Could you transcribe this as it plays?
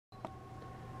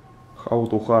How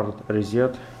to hard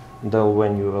reset Dell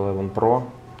Venue 11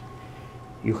 Pro.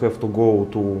 You have to go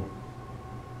to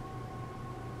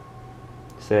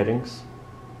Settings,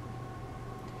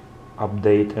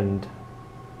 Update and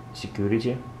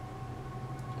Security,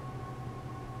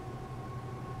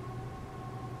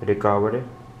 Recovery,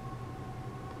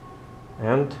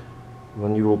 and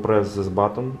when you will press this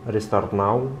button, Restart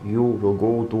Now, you will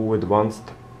go to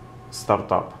Advanced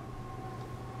Startup.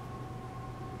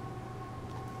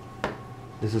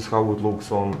 This is how it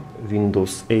looks on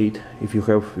Windows 8, if you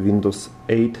have Windows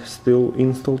 8 still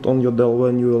installed on your Dell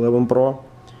Venue 11 Pro.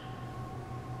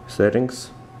 Settings,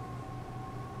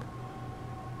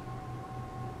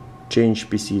 change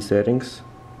PC settings,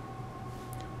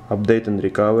 update and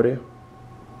recovery,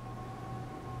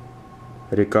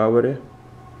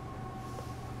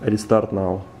 restart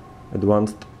now,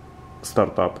 advanced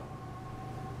startup.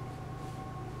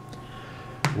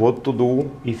 What to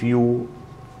do if you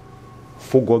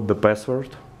forgot the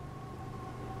password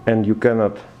and you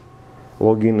cannot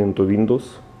log in into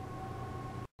Windows?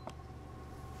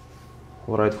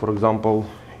 Alright, for example,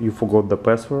 you forgot the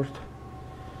password.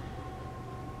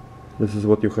 This is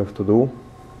what you have to do. You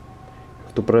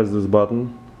have to press this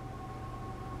button.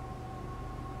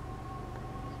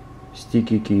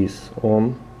 Sticky keys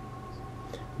on.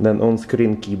 Then on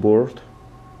screen keyboard.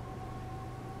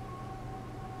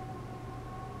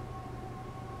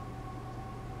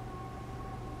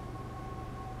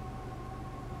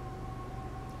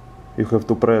 You have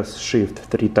to press Shift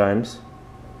 3 times.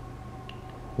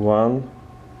 1,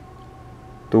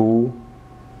 2,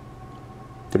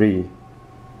 3.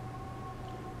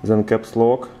 Then caps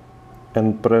lock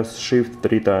and press Shift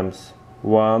 3 times.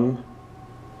 1,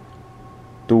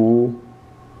 2,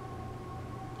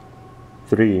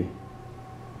 3.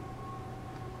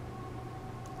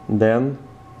 Then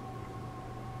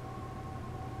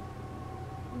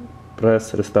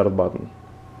press Restart button.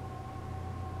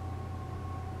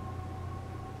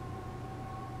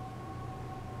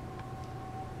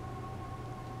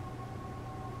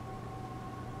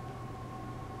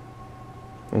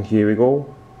 And here we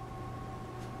go.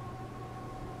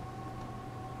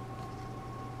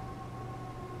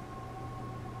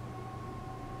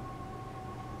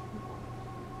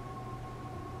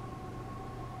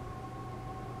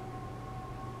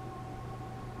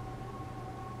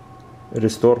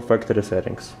 Restore factory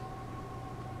settings.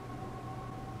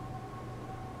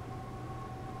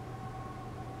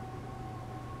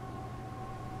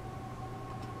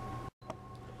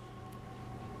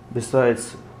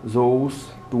 Besides those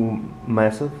two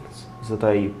methods that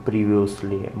I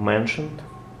previously mentioned,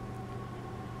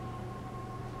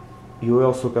 you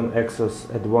also can access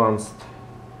advanced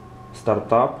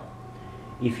startup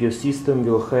if your system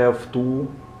will have 2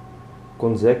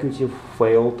 consecutive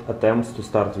failed attempts to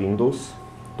start Windows,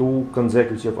 2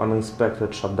 consecutive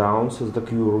uninspected shutdowns that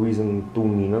occur within 2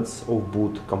 minutes of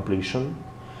boot completion,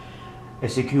 a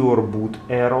secure boot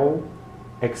error,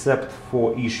 except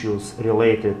for issues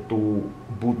related to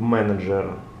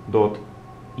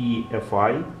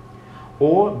bootmanager.efi,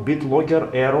 or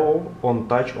BitLocker error on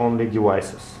touch-only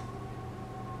devices.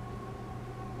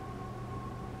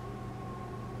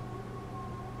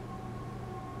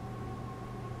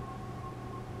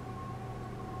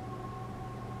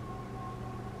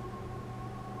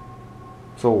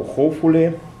 So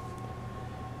hopefully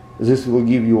this will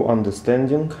give you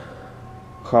understanding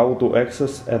how to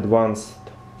access advanced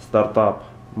startup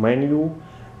menu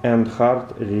and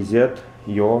hard reset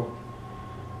your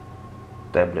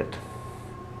tablet.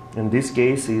 In this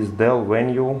case is Dell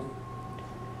Venue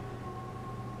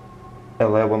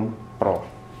 11 Pro.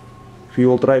 If you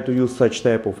will try to use such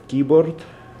type of keyboard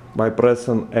by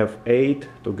pressing F8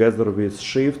 together with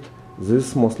Shift,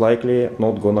 this most likely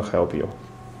not gonna help you.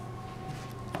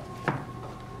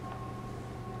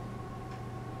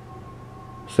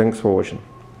 Thanks for watching.